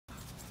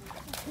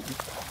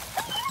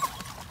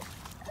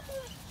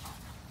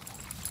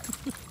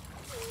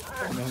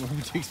No,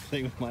 Marmaduke's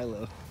playing with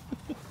Milo.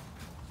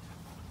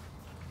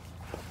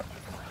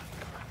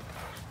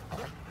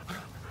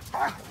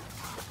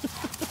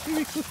 He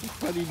makes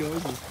funny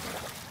noises.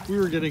 We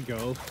were gonna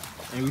go,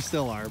 and we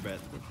still are, but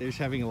they're just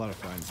having a lot of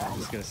fun, so I'm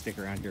just gonna stick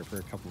around here for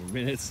a couple of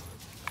minutes.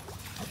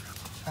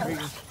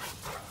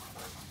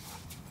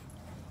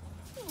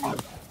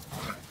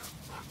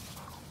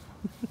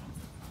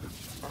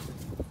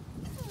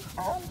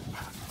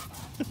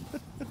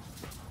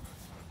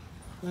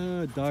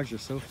 Dogs are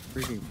so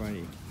freaking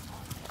funny.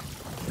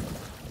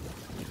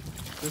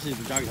 Especially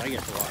the dogs I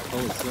get to watch.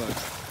 Holy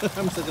smokes.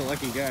 I'm such a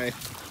lucky guy.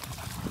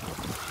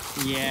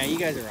 Yeah, you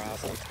guys are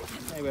awesome.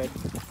 Hey, bud.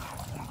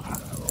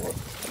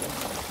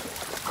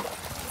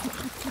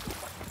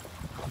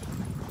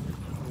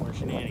 More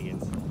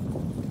shenanigans.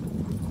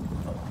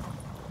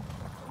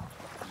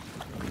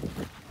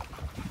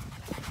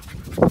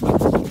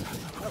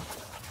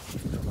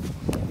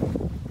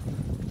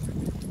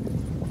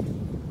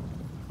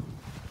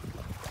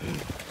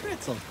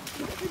 Pretzel.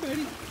 Hey,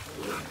 buddy.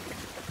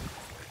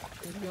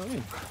 How's it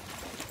going?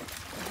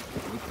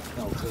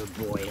 Oh, good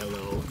boy.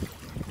 Hello.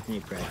 Hey,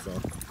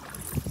 Pretzel.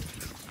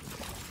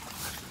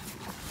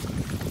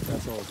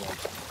 Pretzel is like,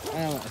 I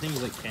don't know, I think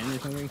he's like 10 or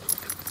something.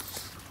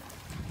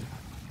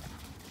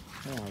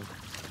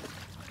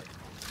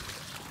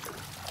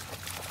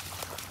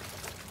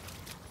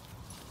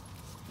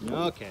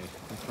 Oh. Okay,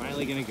 I'm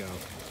finally gonna go.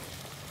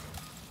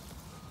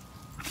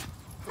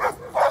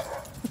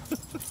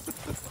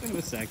 In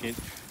a second.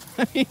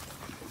 I mean,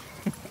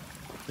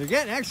 they're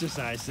getting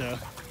exercise, so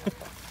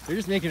they're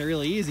just making it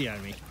really easy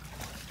on me.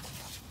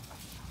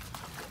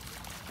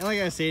 And like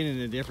I was saying in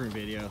a different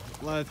video,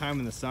 a lot of time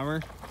in the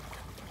summer,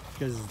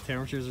 because the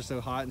temperatures are so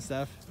hot and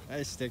stuff, I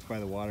just stick by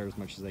the water as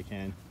much as I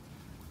can.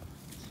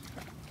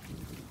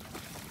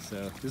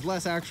 So there's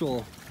less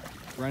actual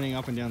running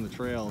up and down the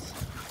trails.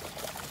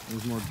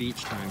 There's more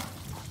beach time.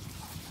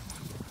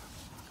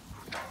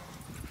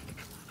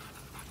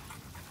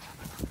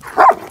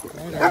 As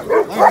long as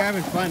you're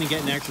having fun and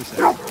getting exercise.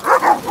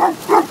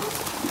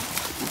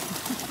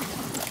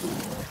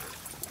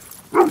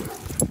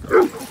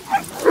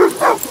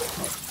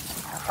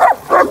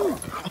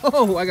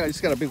 Oh, I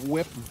just got a big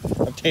whip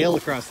of tail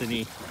across the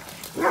knee.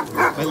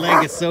 My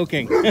leg is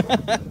soaking. Okay,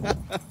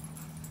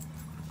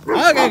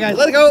 guys,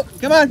 let it go.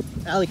 Come on.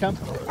 Aly, come.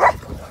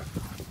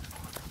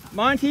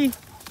 Monty,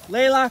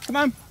 Layla, come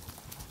on.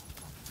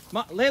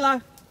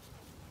 Layla.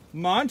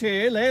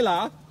 Monty,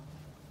 Layla.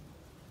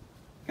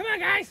 Come on,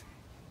 guys.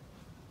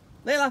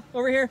 Layla,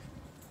 over here.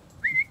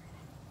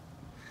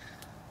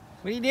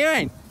 What are you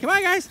doing? Come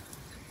on, guys.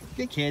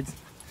 Good kids.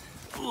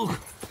 Ooh.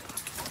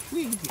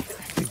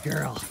 Good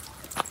girl.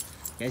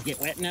 You guys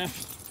get wet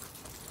enough?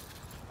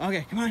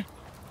 Okay, come on.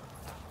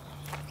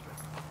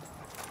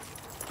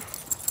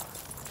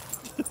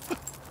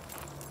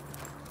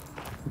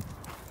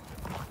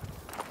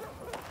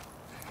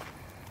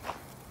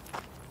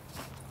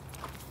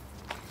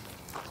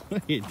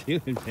 What are you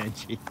doing,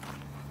 Benji?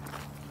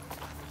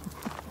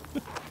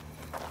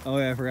 Oh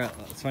yeah, I forgot.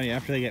 It's funny,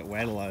 after they get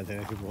wet a lot of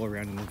times, they can roll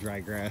around in the dry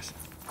grass.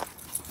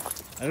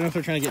 I don't know if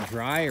they're trying to get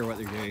dry or what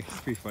they're doing.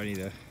 It's pretty funny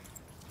though.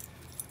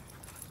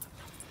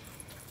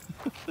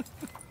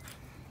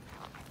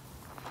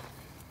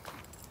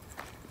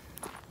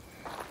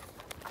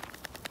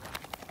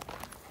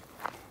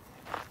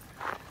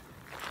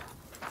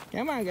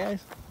 Come on,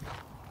 guys.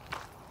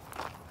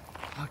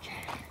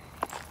 Okay.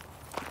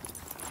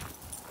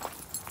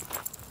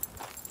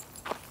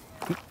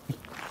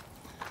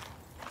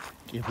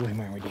 Good boy,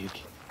 Marmaduke.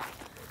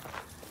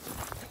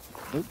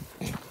 Oop.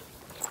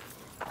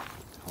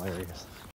 Hilarious.